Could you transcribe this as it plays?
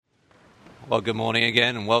Well, good morning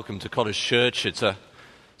again, and welcome to Cottage Church. It's a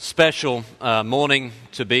special morning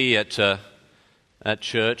to be at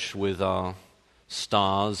church with our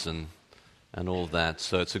stars and all that,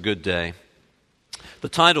 so it's a good day. The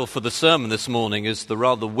title for the sermon this morning is the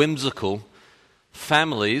rather whimsical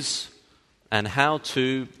Families and How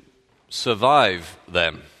to Survive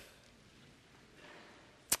Them.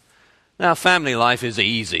 Now, family life is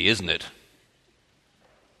easy, isn't it?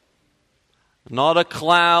 Not a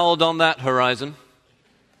cloud on that horizon.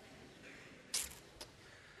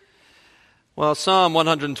 Well, Psalm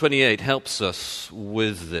 128 helps us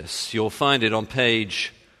with this. You'll find it on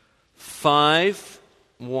page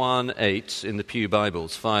 518 in the Pew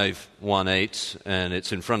Bibles, 518, and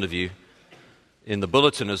it's in front of you in the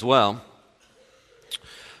bulletin as well.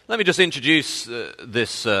 Let me just introduce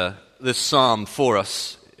this psalm for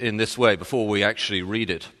us in this way before we actually read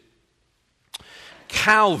it.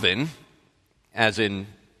 Calvin, as in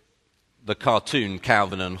the cartoon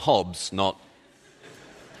Calvin and Hobbes, not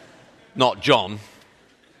John.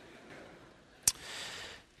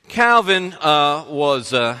 Calvin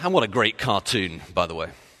was, and what a great cartoon, by the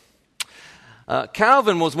way.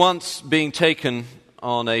 Calvin was once being taken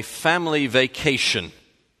on a family vacation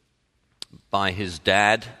by his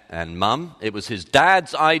dad and mum. It was his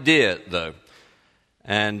dad's idea, though,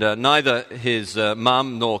 and neither his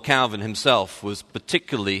mum nor Calvin himself was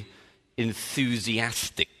particularly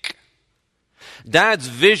enthusiastic. Dad's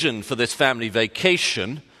vision for this family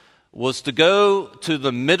vacation was to go to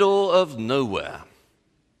the middle of nowhere,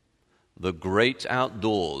 the great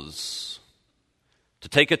outdoors, to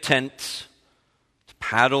take a tent, to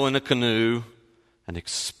paddle in a canoe, and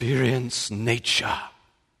experience nature.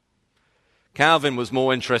 Calvin was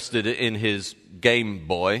more interested in his Game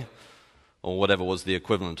Boy, or whatever was the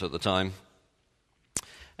equivalent at the time.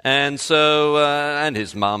 And so, and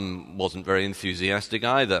his mum wasn't very enthusiastic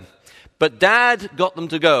either. But Dad got them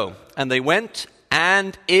to go, and they went,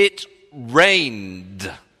 and it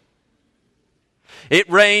rained. It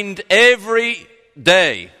rained every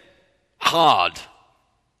day, hard.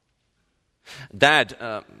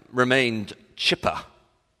 Dad remained chipper.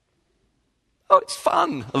 Oh, it's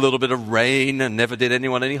fun, a little bit of rain, and never did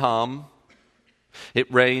anyone any harm.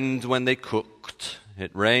 It rained when they cooked. It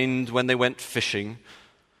rained when they went fishing.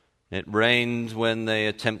 It rained when they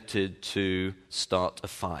attempted to start a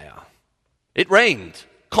fire. It rained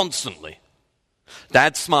constantly.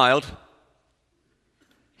 Dad smiled.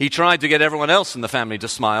 He tried to get everyone else in the family to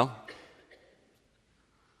smile.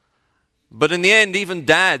 But in the end, even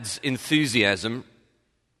Dad's enthusiasm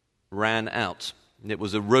ran out. It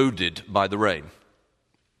was eroded by the rain.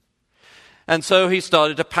 And so he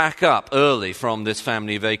started to pack up early from this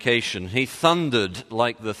family vacation. He thundered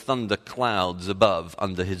like the thunder clouds above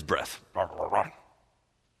under his breath.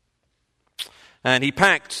 And he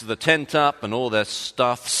packed the tent up and all their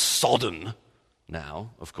stuff, sodden now,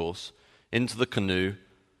 of course, into the canoe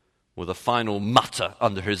with a final mutter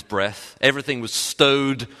under his breath. Everything was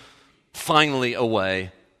stowed finally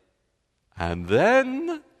away. And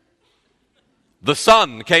then the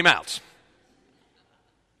sun came out.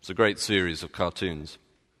 It's a great series of cartoons.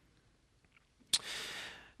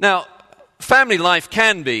 Now, family life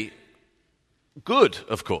can be good,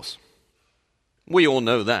 of course. We all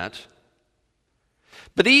know that.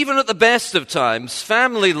 But even at the best of times,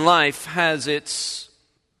 family life has its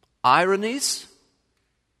ironies.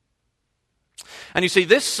 And you see,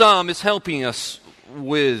 this psalm is helping us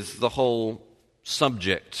with the whole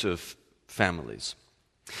subject of families.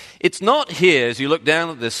 It's not here, as you look down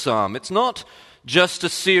at this psalm, it's not just a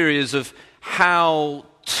series of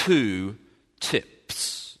how-to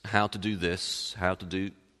tips. How to do this, how to do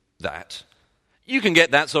that. You can get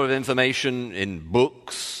that sort of information in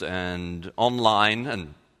books and online,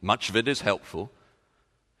 and much of it is helpful.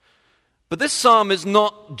 But this psalm is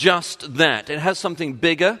not just that. It has something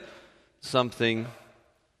bigger, something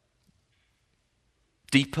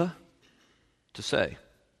deeper to say.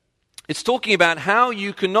 It's talking about how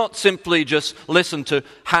you cannot simply just listen to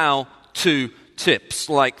how-to tips,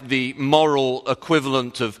 like the moral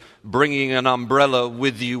equivalent of bringing an umbrella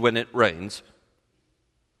with you when it rains,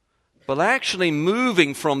 but actually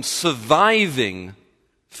moving from surviving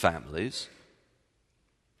families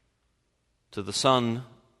to the sun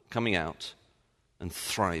coming out and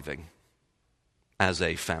thriving as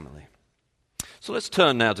a family. So let's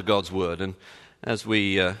turn now to God's Word, and as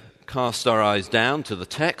we cast our eyes down to the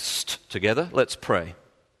text together, let's pray.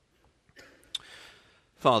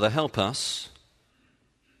 Father, help us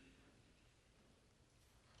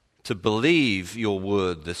to believe your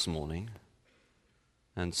word this morning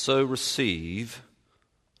and so receive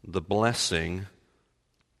the blessing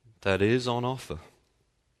that is on offer.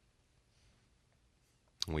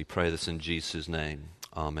 And we pray this in Jesus' name.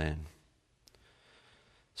 Amen.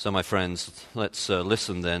 So, my friends, let's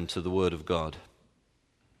listen then to the word of God.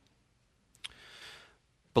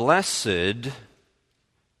 Blessed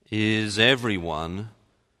is everyone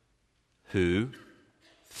who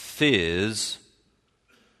fears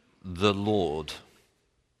the Lord,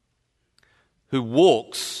 who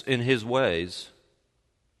walks in his ways.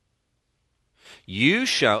 You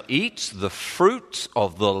shall eat the fruit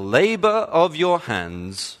of the labor of your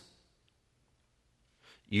hands.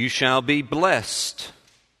 You shall be blessed,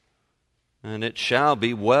 and it shall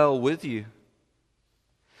be well with you.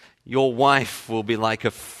 Your wife will be like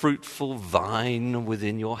a fruitful vine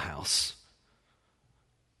within your house.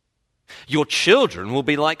 Your children will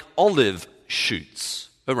be like olive shoots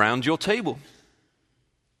around your table.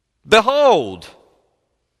 Behold,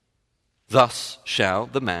 thus shall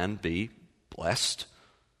the man be blessed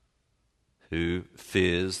who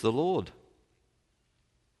fears the Lord.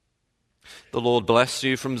 The Lord bless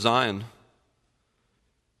you from Zion.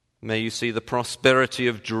 May you see the prosperity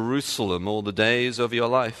of Jerusalem all the days of your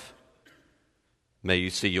life. May you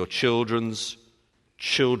see your children's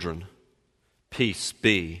children. Peace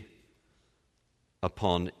be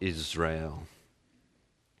upon Israel.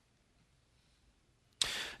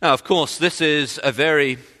 Now, of course, this is a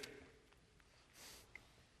very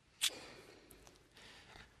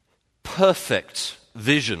perfect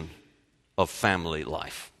vision of family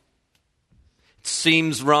life. It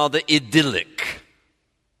seems rather idyllic.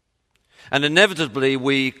 And inevitably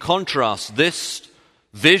we contrast this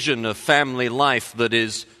vision of family life that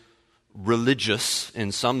is religious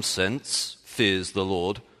in some sense, fears the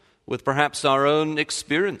Lord, with perhaps our own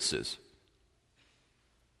experiences.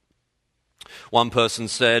 One person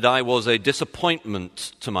said, I was a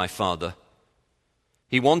disappointment to my father.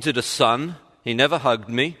 He wanted a son. He never hugged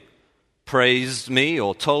me, praised me,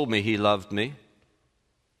 or told me he loved me.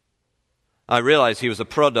 I realize he was a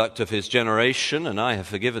product of his generation, and I have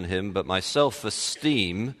forgiven him, but my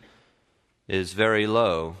self-esteem is very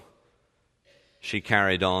low. She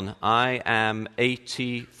carried on, I am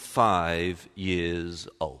 85 years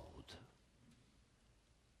old.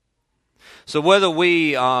 So whether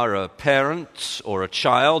we are a parent or a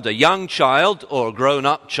child, a young child or a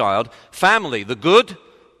grown-up child, family, the good,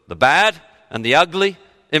 the bad, and the ugly,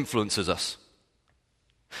 influences us.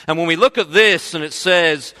 And when we look at this and it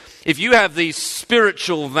says, if you have these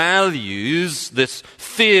spiritual values, this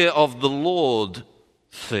fear of the Lord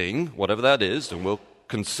thing, whatever that is, and we'll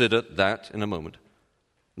consider that in a moment,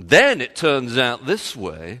 then it turns out this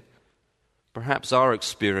way, perhaps our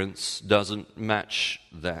experience doesn't match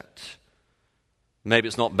that. Maybe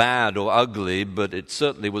it's not bad or ugly, but it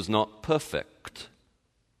certainly was not perfect.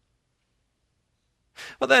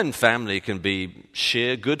 Well, then family can be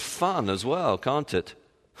sheer good fun as well, can't it?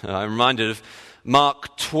 I'm reminded of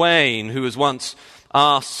Mark Twain, who was once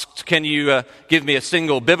asked, can you give me a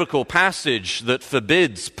single biblical passage that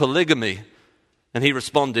forbids polygamy? And he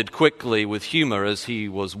responded quickly with humor, as he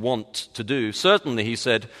was wont to do. Certainly, he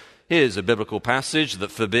said, here's a biblical passage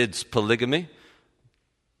that forbids polygamy.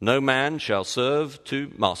 No man shall serve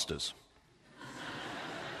two masters.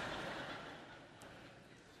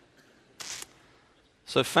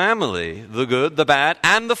 So family, the good, the bad,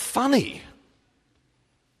 and the funny.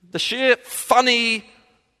 The sheer funny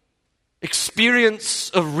experience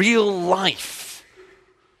of real life.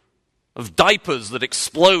 Of diapers that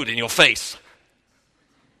explode in your face.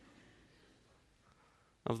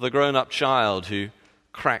 Of the grown-up child who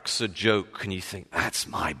cracks a joke and you think, that's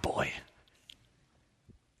my boy.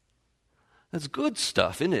 That's good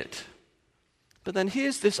stuff, isn't it? But then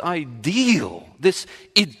here's this ideal, this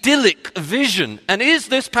idyllic vision. And is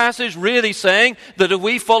this passage really saying that if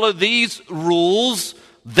we follow these rules,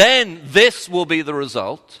 then this will be the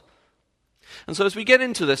result? And so as we get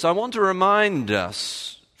into this, I want to remind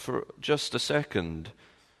us for just a second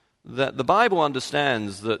that the Bible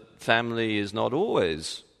understands that family is not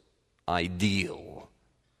always ideal.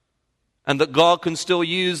 And that God can still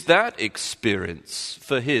use that experience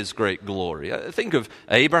for his great glory. Think of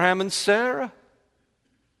Abraham and Sarah.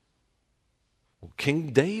 Or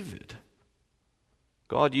King David.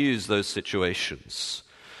 God used those situations.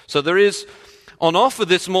 So there is on offer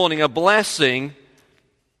this morning a blessing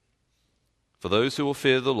for those who will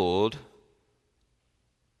fear the Lord,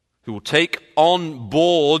 who will take on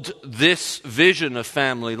board this vision of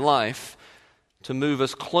family life, to move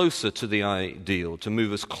us closer to the ideal, to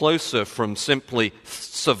move us closer from simply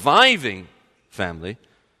surviving family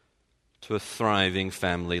to a thriving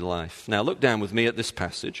family life. Now look down with me at this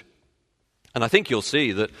passage, and I think you'll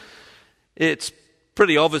see that it's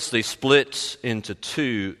pretty obviously split into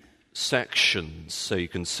two sections. So you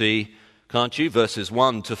can see Can't you? Verses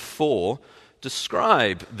 1 to 4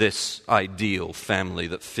 describe this ideal family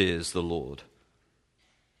that fears the Lord.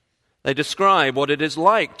 They describe what it is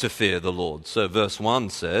like to fear the Lord. So verse 1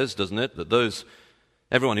 says, doesn't it, that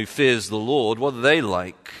everyone who fears the Lord, what are they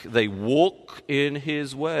like? They walk in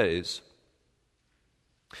his ways.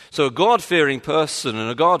 So a God-fearing person and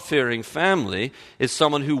a God-fearing family is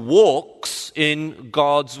someone who walks in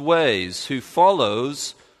God's ways, who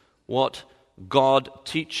follows what God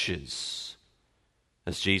teaches.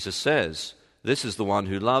 As Jesus says, this is the one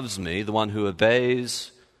who loves me, the one who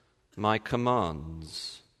obeys my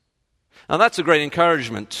commands. Now that's a great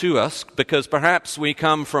encouragement to us, because perhaps we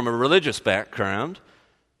come from a religious background,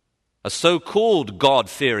 a so-called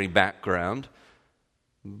God-fearing background,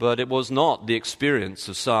 but it was not the experience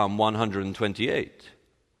of Psalm 128.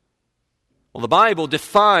 Well, the Bible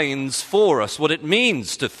defines for us what it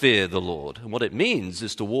means to fear the Lord, and what it means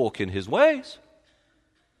is to walk in his ways.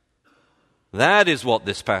 That is what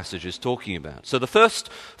this passage is talking about. So the first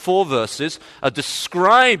 4 verses are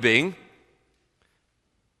describing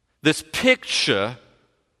this picture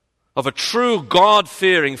of a true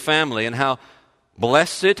God-fearing family and how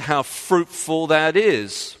blessed, how fruitful that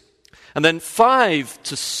is. And then 5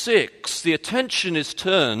 to 6, the attention is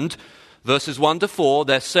turned, verses 1 to 4,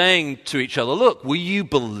 they're saying to each other, look, will you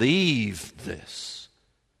believe this?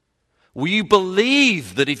 Will you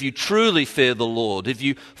believe that if you truly fear the Lord, if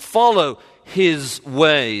you follow his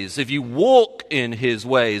ways, if you walk in his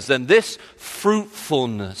ways, then this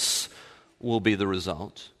fruitfulness will be the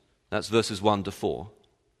result? That's verses 1 to 4.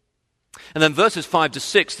 And then verses 5 to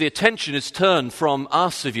 6, the attention is turned from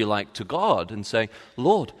us, if you like, to God and saying,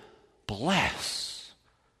 Lord, bless.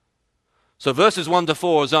 So verses 1 to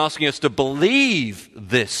 4 is asking us to believe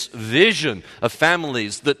this vision of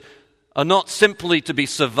families that are not simply to be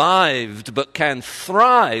survived, but can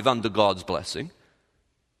thrive under God's blessing.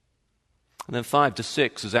 And then 5 to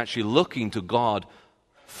 6 is actually looking to God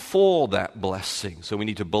for that blessing. So we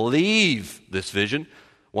need to believe this vision,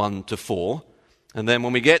 1 to 4. And then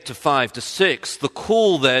when we get to 5 to 6, the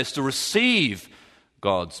call there is to receive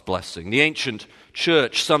God's blessing. The ancient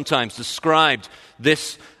church sometimes described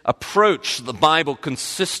this approach the Bible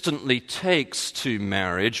consistently takes to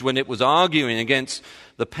marriage when it was arguing against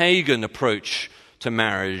the pagan approach to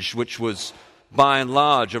marriage, which was by and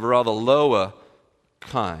large of a rather lower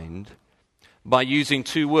kind, by using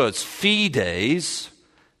 2 words, fides,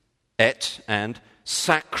 et, and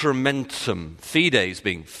sacramentum. Fides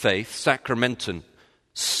being faith, sacramentum,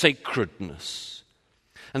 sacredness.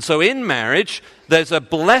 And so in marriage, there's a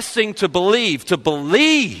blessing to believe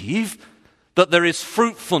that there is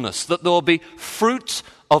fruitfulness, that there will be fruit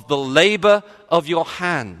of the labor of your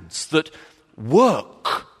hands, that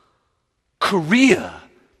work, career,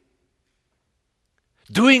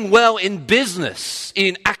 doing well in business,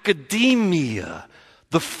 in academia,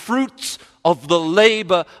 the fruits of the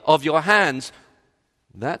labor of your hands,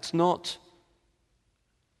 that's not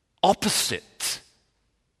opposite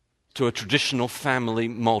to a traditional family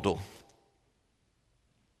model.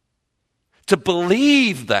 To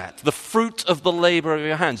believe that, the fruit of the labor of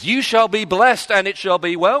your hands, you shall be blessed and it shall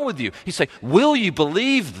be well with you. He's saying, will you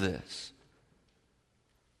believe this?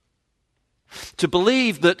 To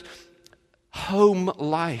believe that home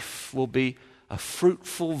life will be a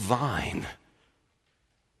fruitful vine.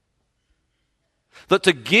 That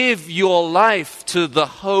to give your life to the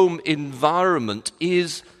home environment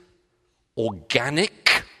is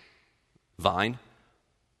organic vine,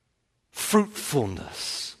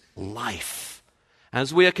 fruitfulness, life.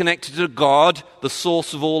 As we are connected to God, the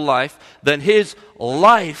source of all life, then his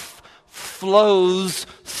life flows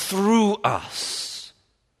through us.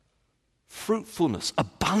 Fruitfulness,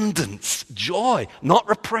 abundance, joy, not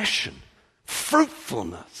repression.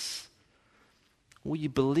 Fruitfulness. Will you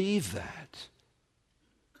believe that?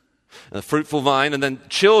 A fruitful vine, and then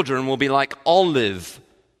children will be like olive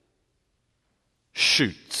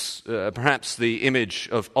shoots. Perhaps the image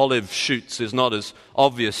of olive shoots is not as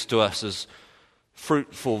obvious to us as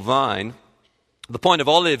fruitful vine. The point of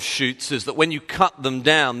olive shoots is that when you cut them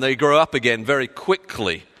down, they grow up again very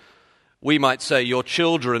quickly. We might say your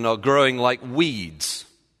children are growing like weeds.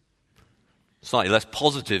 Slightly less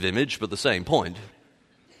positive image, but the same point.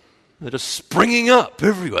 They're just springing up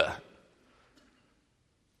everywhere.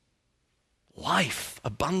 Life,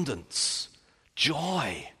 abundance,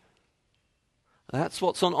 joy. That's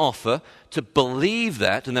what's on offer. To believe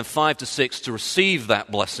that, and then 5 to 6 to receive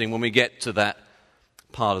that blessing when we get to that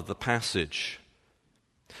part of the passage.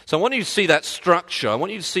 So I want you to see that structure. I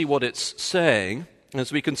want you to see what it's saying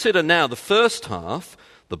as we consider now the first half,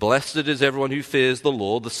 The blessed is everyone who fears the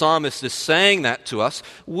Lord. The psalmist is saying that to us.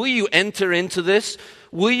 Will you enter into this?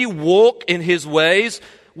 Will you walk in his ways?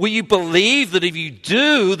 Will you believe that if you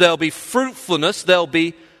do, there'll be fruitfulness, there'll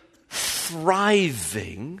be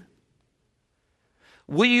thriving?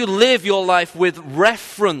 Will you live your life with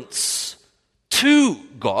reference to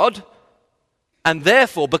God, and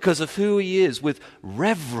therefore, because of who he is, with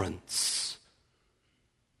reverence?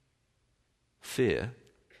 Fear.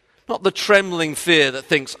 Not the trembling fear that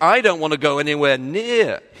thinks, I don't want to go anywhere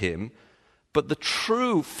near him, but the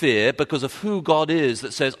true fear because of who God is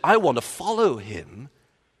that says, I want to follow him.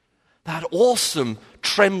 That awesome,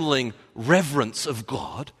 trembling reverence of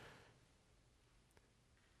God.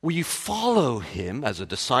 Will you follow him as a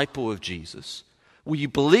disciple of Jesus? Will you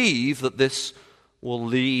believe that this will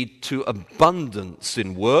lead to abundance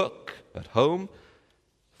in work, at home,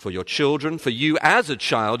 for your children, for you as a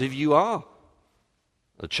child if you are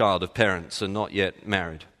a child of parents and not yet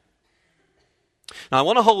married? Now, I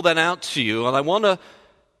want to hold that out to you, and I want to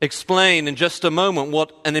explain in just a moment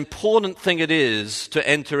what an important thing it is to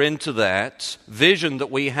enter into that vision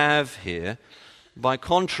that we have here, by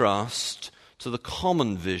contrast to the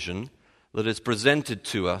common vision that is presented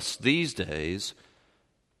to us these days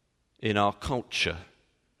in our culture.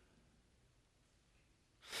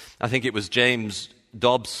 I think it was James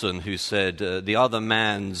Dobson who said, the other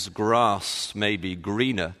man's grass may be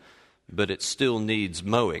greener, but it still needs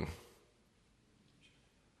mowing.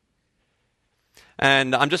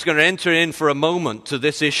 And I'm just going to enter in for a moment to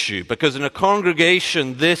this issue, because in a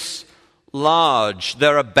congregation this large,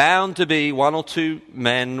 there are bound to be one or two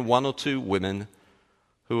men, one or two women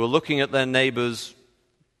who are looking at their neighbor's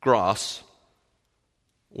grass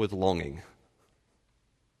with longing.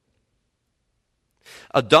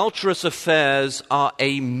 Adulterous affairs are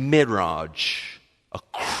a mirage, a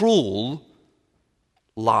cruel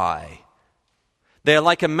lie. They are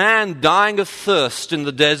like a man dying of thirst in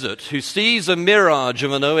the desert who sees a mirage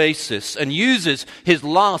of an oasis and uses his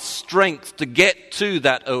last strength to get to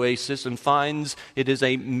that oasis and finds it is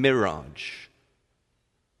a mirage.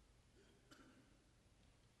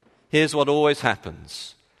 Here's what always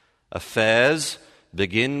happens. Affairs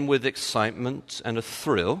begin with excitement and a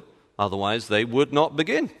thrill. Otherwise, they would not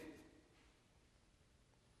begin.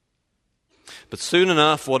 But soon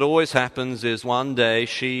enough, what always happens is one day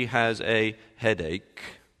she has a headache.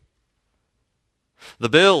 The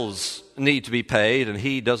bills need to be paid, and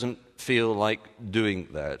he doesn't feel like doing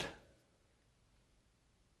that.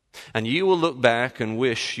 And you will look back and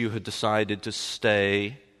wish you had decided to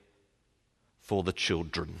stay for the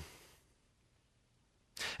children.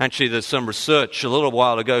 Actually, there's some research a little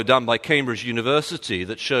while ago done by Cambridge University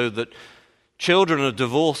that showed that children of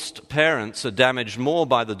divorced parents are damaged more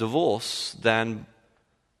by the divorce than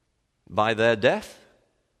by their death.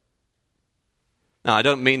 Now, I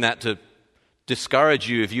don't mean that to discourage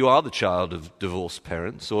you if you are the child of divorced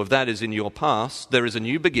parents, or if that is in your past. There is a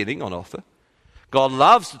new beginning on offer. God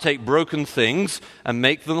loves to take broken things and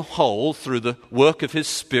make them whole through the work of his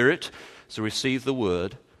Spirit. So receive the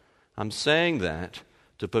word. I'm saying that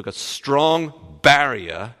to put a strong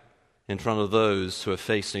barrier in front of those who are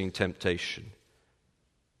facing temptation.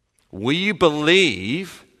 Will you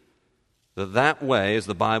believe that that way, as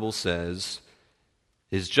the Bible says,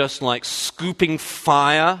 is just like scooping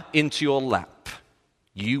fire into your lap?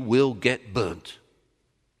 You will get burnt.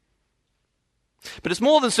 But it's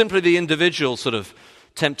more than simply the individual sort of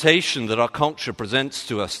temptation that our culture presents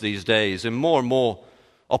to us these days, and more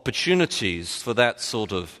opportunities for that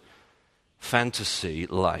sort of fantasy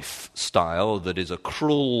lifestyle that is a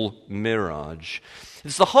cruel mirage.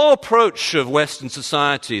 It's the whole approach of Western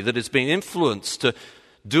society that has been influenced to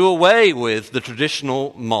do away with the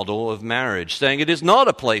traditional model of marriage, saying it is not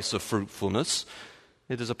a place of fruitfulness,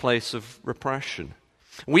 it is a place of repression.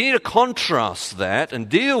 We need to contrast that and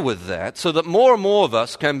deal with that so that more and more of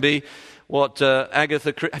us can be what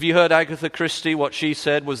have you heard Agatha Christie, what she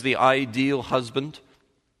said was the ideal husband?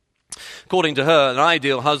 According to her, an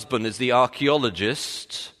ideal husband is the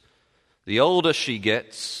archaeologist. The older she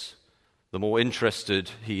gets, the more interested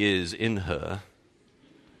he is in her.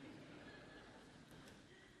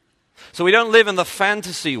 So we don't live in the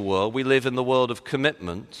fantasy world, we live in the world of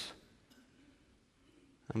commitment.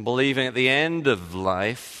 And believing at the end of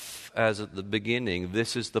life, as at the beginning,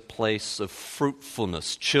 this is the place of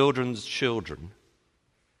fruitfulness, children's children.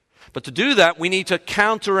 But to do that, we need to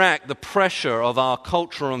counteract the pressure of our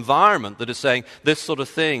cultural environment that is saying this sort of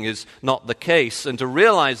thing is not the case, and to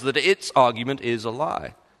realize that its argument is a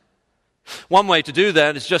lie. One way to do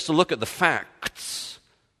that is just to look at the facts.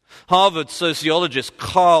 Harvard sociologist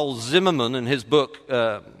Carl Zimmerman, in his book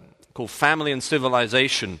called Family and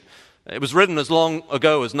Civilization, It was written as long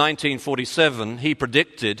ago as 1947. He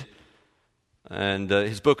predicted, and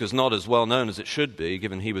his book is not as well known as it should be,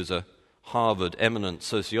 given he was a Harvard eminent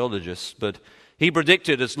sociologist, but he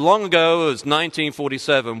predicted as long ago as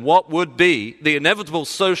 1947 what would be the inevitable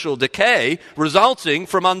social decay resulting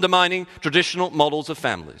from undermining traditional models of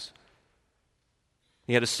families.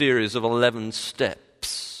 He had a series of 11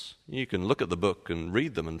 steps. You can look at the book and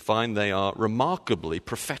read them and find they are remarkably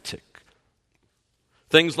prophetic.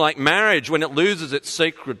 Things like marriage, when it loses its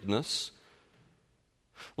sacredness,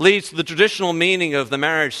 leads to the traditional meaning of the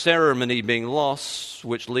marriage ceremony being lost,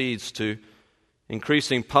 which leads to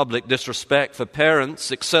increasing public disrespect for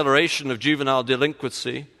parents, acceleration of juvenile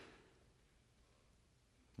delinquency,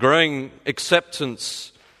 growing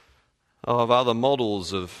acceptance of other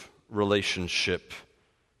models of relationship,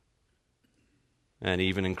 and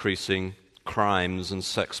even increasing crimes and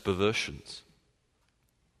sex perversions.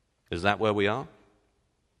 Is that where we are?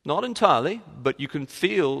 Not entirely, but you can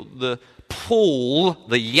feel the pull,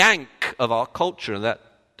 the yank of our culture in that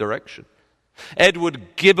direction.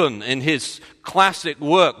 Edward Gibbon, in his classic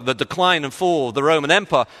work, The Decline and Fall of the Roman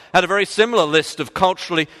Empire, had a very similar list of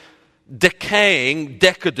culturally decaying,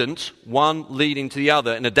 decadent, one leading to the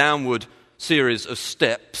other in a downward series of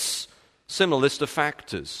steps, similar list of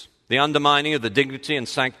factors. The undermining of the dignity and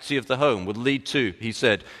sanctity of the home would lead to, he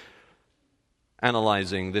said,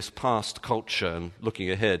 analyzing this past culture and looking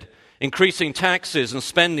ahead, increasing taxes and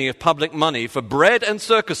spending of public money for bread and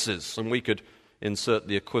circuses, and we could insert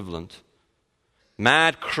the equivalent.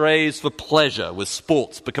 Mad craze for pleasure, with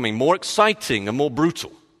sports becoming more exciting and more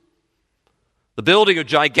brutal. The building of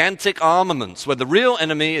gigantic armaments, where the real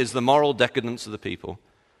enemy is the moral decadence of the people.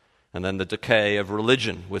 And then the decay of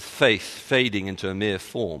religion, with faith fading into a mere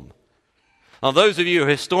form. Now, those of you who are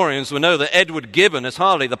historians will know that Edward Gibbon is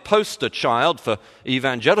hardly the poster child for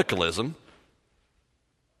evangelicalism.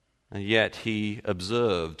 And yet he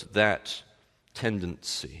observed that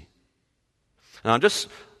tendency. And I'm just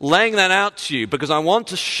laying that out to you because I want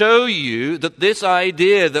to show you that this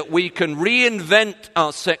idea that we can reinvent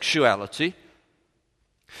our sexuality,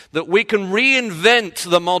 that we can reinvent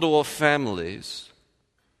the model of families,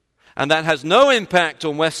 and that has no impact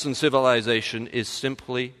on Western civilization is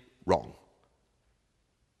simply wrong.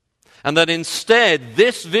 And that instead,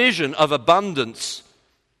 this vision of abundance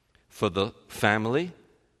for the family,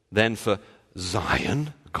 then for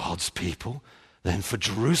Zion, God's people, then for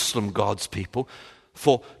Jerusalem, God's people,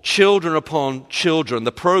 for children upon children,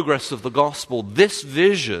 the progress of the gospel, this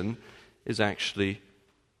vision is actually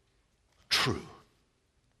true.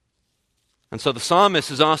 And so the psalmist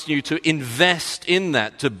is asking you to invest in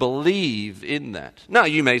that, to believe in that. Now,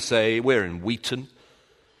 you may say, we're in Wheaton,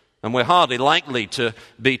 and we're hardly likely to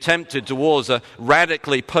be tempted towards a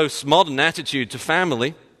radically postmodern attitude to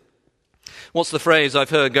family. What's the phrase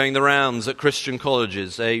I've heard going the rounds at Christian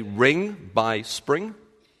colleges? A ring by spring?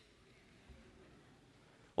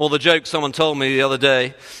 Or the joke someone told me the other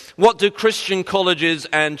day, what do Christian colleges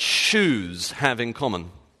and shoes have in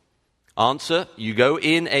common? Answer, you go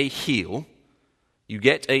in a heel, you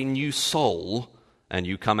get a new sole, and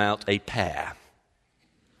you come out a pair.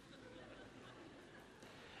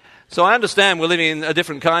 So I understand we're living in a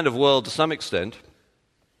different kind of world to some extent.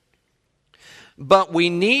 But we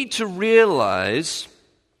need to realize,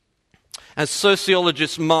 as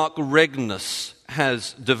sociologist Mark Regness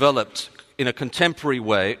has developed in a contemporary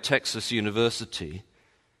way at Texas University,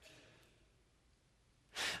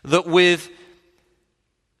 that with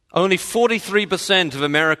only 43% of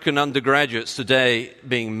American undergraduates today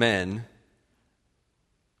being men,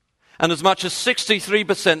 and as much as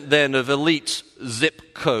 63% then of elite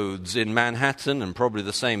zip codes in Manhattan, and probably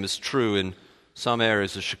the same is true in some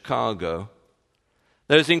areas of Chicago,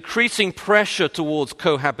 there's increasing pressure towards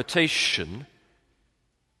cohabitation.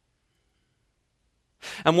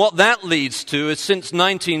 And what that leads to is, since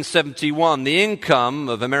 1971, the income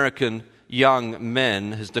of American young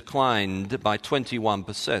men has declined by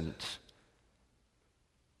 21%.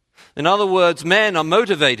 In other words, men are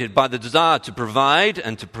motivated by the desire to provide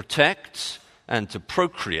and to protect and to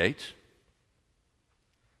procreate.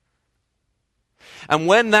 And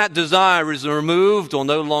when that desire is removed or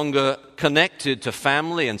no longer connected to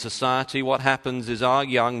family and society, what happens is our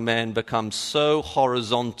young men become so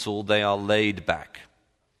horizontal they are laid back.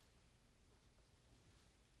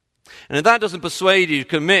 And if that doesn't persuade you to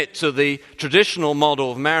commit to the traditional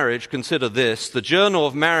model of marriage, consider this. The Journal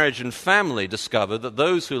of Marriage and Family discovered that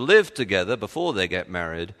those who live together before they get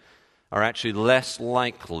married are actually less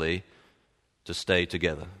likely to stay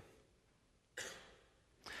together.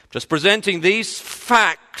 Just presenting these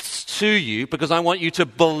facts to you because I want you to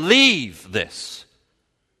believe this.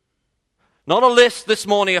 Not a list this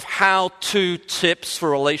morning of how-to tips for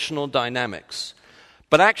relational dynamics,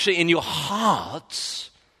 but actually in your hearts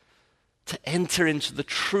to enter into the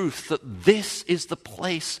truth that this is the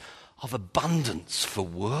place of abundance for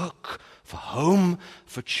work, for home,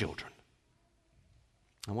 for children.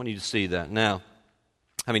 I want you to see that. Now,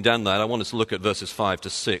 having done that, I want us to look at verses 5 to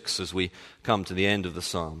 6 as we come to the end of the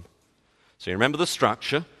psalm. So you remember the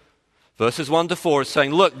structure. Verses 1 to 4 is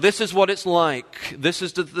saying, look, this is what it's like. This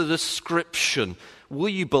is the description. Will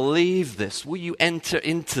you believe this? Will you enter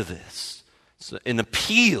into this? It's an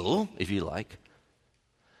appeal, if you like.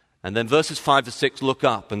 And then verses 5 to 6 look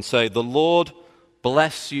up and say, the Lord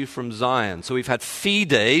bless you from Zion. So we've had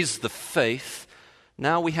fides, the faith.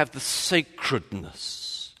 Now we have the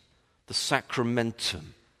sacredness, the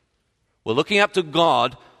sacramentum. We're looking up to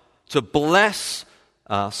God to bless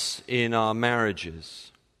us in our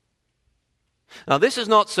marriages. Now, this is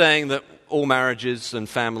not saying that all marriages and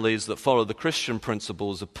families that follow the Christian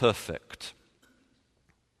principles are perfect.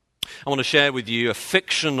 I want to share with you a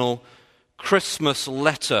fictional Christmas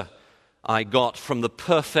letter I got from the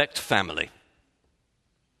perfect family.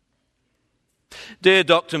 Dear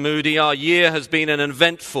Dr. Moody, our year has been an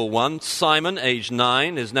eventful one. Simon, aged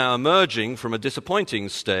 9, is now emerging from a disappointing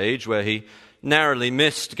stage where he narrowly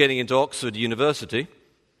missed getting into Oxford University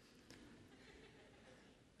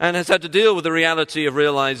and has had to deal with the reality of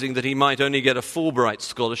realizing that he might only get a Fulbright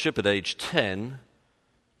scholarship at age 10.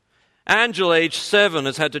 Angela, age 7,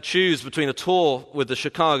 has had to choose between a tour with the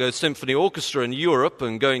Chicago Symphony Orchestra in Europe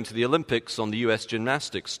and going to the Olympics on the U.S.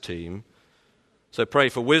 gymnastics team. So pray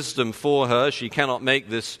for wisdom for her. She cannot make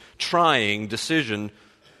this trying decision.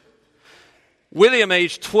 William,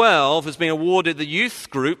 age 12, has been awarded the youth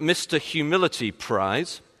group Mr. Humility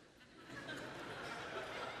Prize,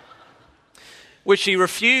 which he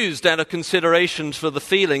refused out of consideration for the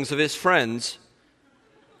feelings of his friends,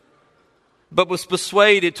 but was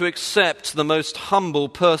persuaded to accept the most humble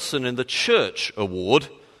person in the church award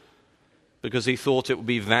because he thought it would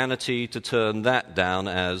be vanity to turn that down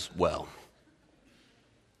as well.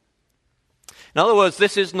 In other words,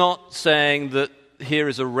 this is not saying that here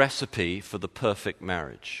is a recipe for the perfect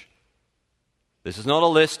marriage. This is not a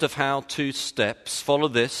list of how-to steps. Follow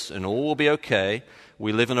this and all will be okay.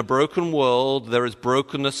 We live in a broken world. There is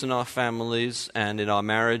brokenness in our families and in our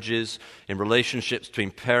marriages, in relationships between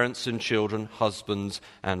parents and children, husbands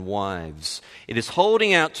and wives. It is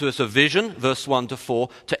holding out to us a vision, verse 1 to 4,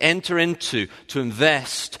 to enter into, to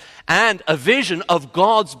invest, and a vision of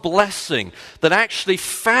God's blessing, that actually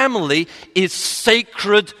family is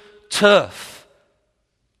sacred turf.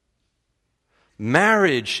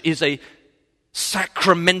 Marriage is a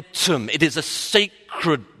sacramentum. It is a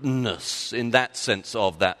sacredness in that sense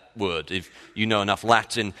of that word. If you know enough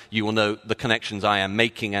Latin, you will know the connections I am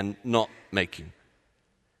making and not making.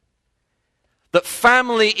 That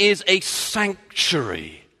family is a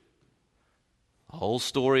sanctuary. The whole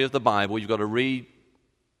story of the Bible, you've got to read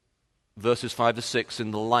verses 5 to 6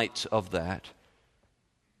 in the light of that.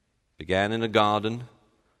 Began in a garden.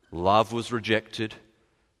 Love was rejected.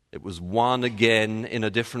 It was won again in a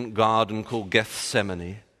different garden called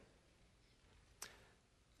Gethsemane.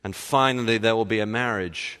 And finally, there will be a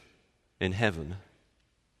marriage in heaven.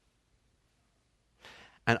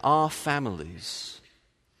 And our families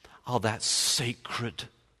are that sacred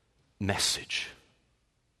message.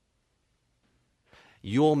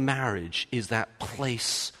 Your marriage is that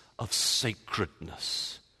place of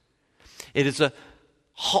sacredness. It is a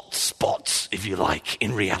hot spot, if you like,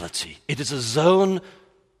 in reality. It is a zone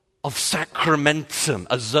of sacramentum,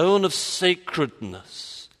 a zone of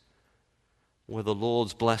sacredness where the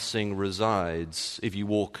Lord's blessing resides if you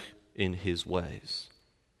walk in his ways.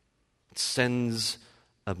 It sends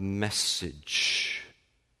a message.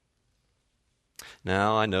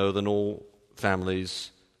 Now, I know that all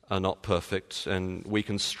families are not perfect and we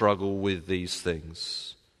can struggle with these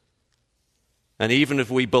things. And even if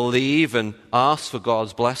we believe and ask for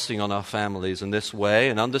God's blessing on our families in this way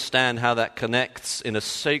and understand how that connects in a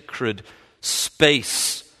sacred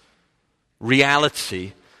space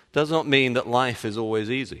reality, does not mean that life is always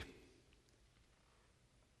easy.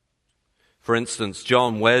 For instance,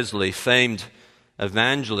 John Wesley, famed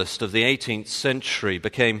evangelist of the 18th century,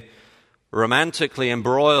 became romantically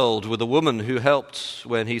embroiled with a woman who helped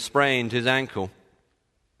when he sprained his ankle.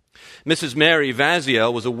 Mrs. Mary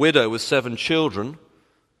Vaziel was a widow with 7 children.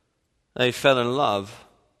 They fell in love.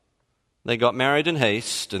 They got married in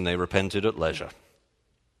haste and they repented at leisure.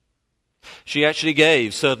 She actually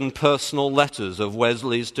gave certain personal letters of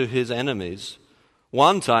Wesley's to his enemies.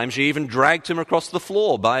 One time she even dragged him across the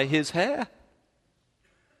floor by his hair.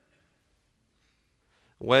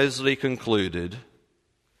 Wesley concluded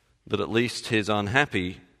that at least his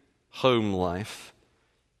unhappy home life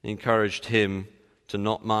encouraged him to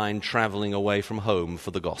not mind traveling away from home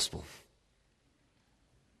for the gospel.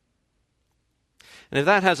 And if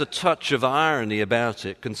that has a touch of irony about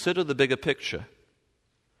it, consider the bigger picture.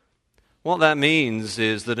 What that means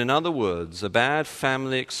is that, in other words, a bad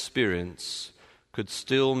family experience could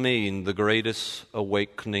still mean the greatest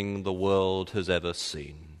awakening the world has ever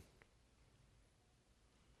seen.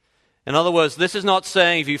 In other words, this is not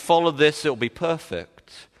saying if you follow this, it will be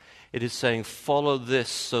perfect. It is saying follow this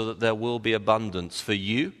so that there will be abundance for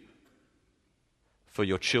you, for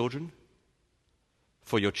your children,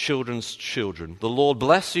 for your children's children. The Lord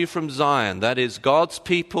bless you from Zion. That is God's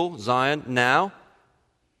people, Zion, now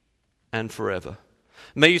and forever.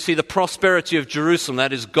 May you see the prosperity of Jerusalem.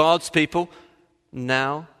 That is God's people,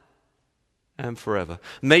 now and forever.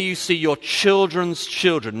 May you see your children's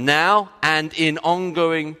children, now and in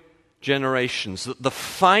ongoing generations. That the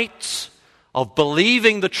fight of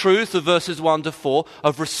believing the truth of verses 1 to 4,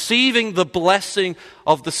 of receiving the blessing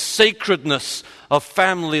of the sacredness of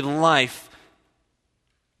family life,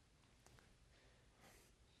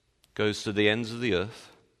 goes to the ends of the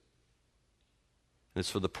earth, and it's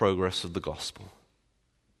for the progress of the gospel.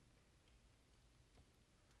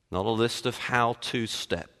 Not a list of how-to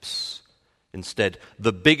steps. Instead,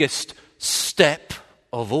 the biggest step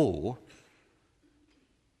of all,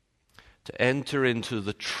 to enter into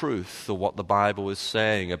the truth of what the Bible is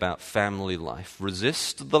saying about family life.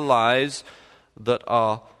 Resist the lies that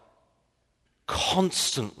are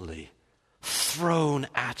constantly thrown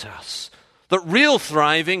at us. That real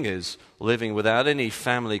thriving is living without any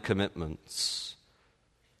family commitments,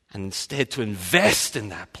 and instead to invest in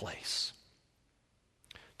that place,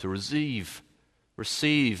 to receive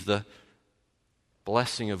the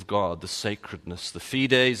blessing of God, the sacredness, the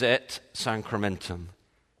fides et sacramentum,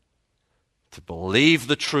 to believe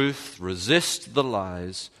the truth, resist the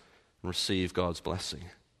lies, and receive God's blessing.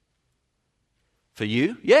 For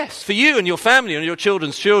you? Yes, for you and your family and your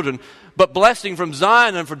children's children, but blessing from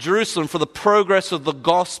Zion and from Jerusalem for the progress of the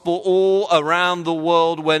gospel all around the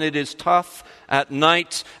world when it is tough at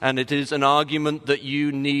night and it is an argument that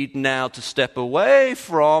you need now to step away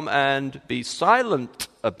from and be silent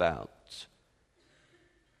about.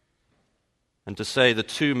 And to say the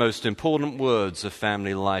two most important words of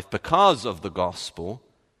family life because of the gospel: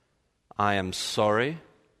 I am sorry,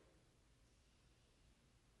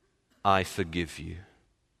 I forgive you.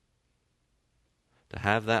 To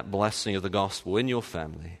have that blessing of the gospel in your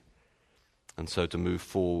family, and so to move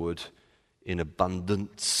forward in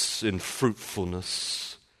abundance, in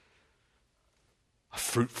fruitfulness, a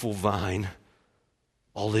fruitful vine,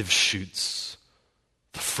 olive shoots,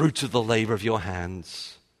 the fruit of the labor of your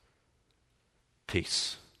hands,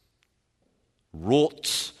 peace,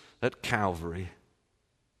 wrought at Calvary,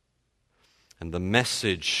 and the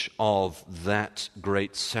message of that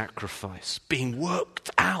great sacrifice being worked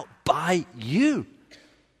out by you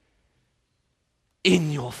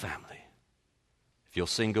in your family. If you're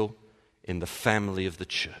single, in the family of the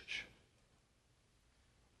church.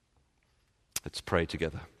 Let's pray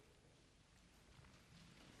together.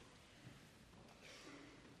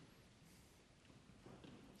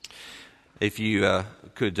 If you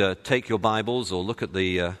could take your Bibles or look at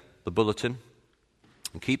the bulletin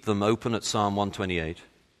and keep them open at Psalm 128.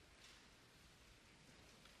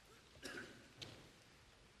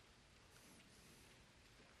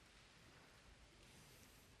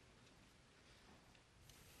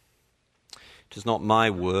 It is not my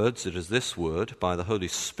words, it is this word by the Holy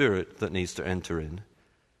Spirit that needs to enter in.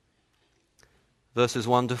 Verses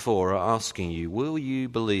 1 to 4 are asking you, will you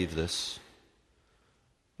believe this?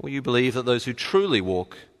 Will you believe that those who truly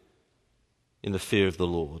walk in the fear of the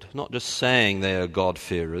Lord, not just saying they are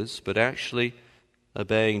God-fearers, but actually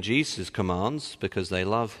obeying Jesus' commands because they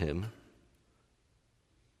love him,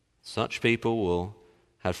 such people will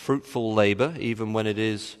have fruitful labor even when it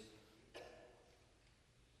is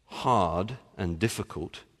hard and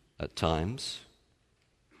difficult at times.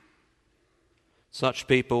 Such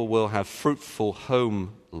people will have fruitful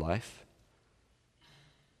home life.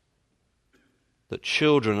 That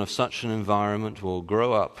children of such an environment will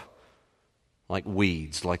grow up like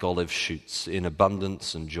weeds, like olive shoots, in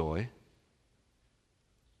abundance and joy.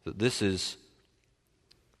 That this is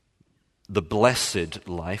the blessed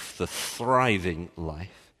life, the thriving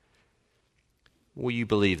life. Will you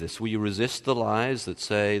believe this? Will you resist the lies that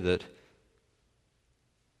say that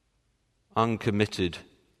uncommitted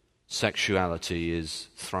sexuality is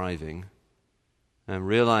thriving, and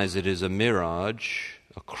realize it is a mirage,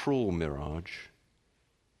 a cruel mirage,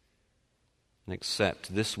 and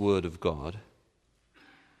accept this word of God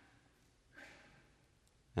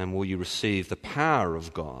And will you receive the power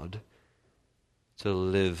of God to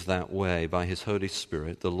live that way by his Holy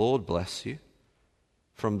Spirit? The Lord bless you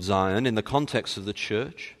from Zion in the context of the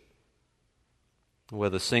church,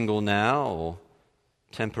 whether single now or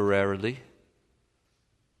temporarily,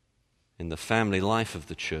 in the family life of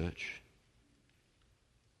the church.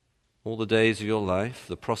 All the days of your life,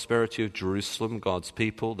 the prosperity of Jerusalem, God's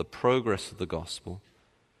people, the progress of the gospel,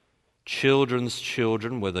 children's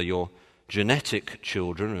children, whether you're genetic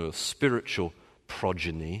children or spiritual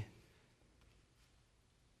progeny,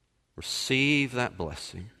 receive that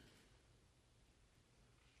blessing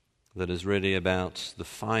that is really about the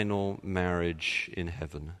final marriage in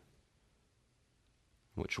heaven,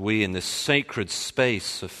 which we in this sacred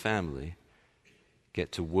space of family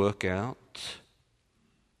get to work out,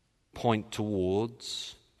 point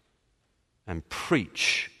towards, and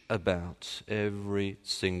preach about every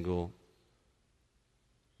single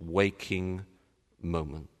waking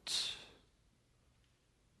moment.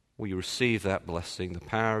 Will you receive that blessing, the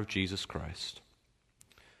power of Jesus Christ,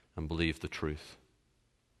 and believe the truth?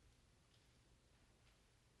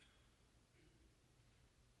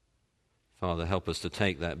 Father, help us to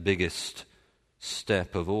take that biggest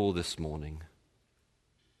step of all this morning.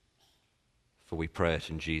 For we pray it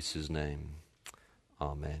in Jesus' name.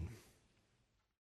 Amen.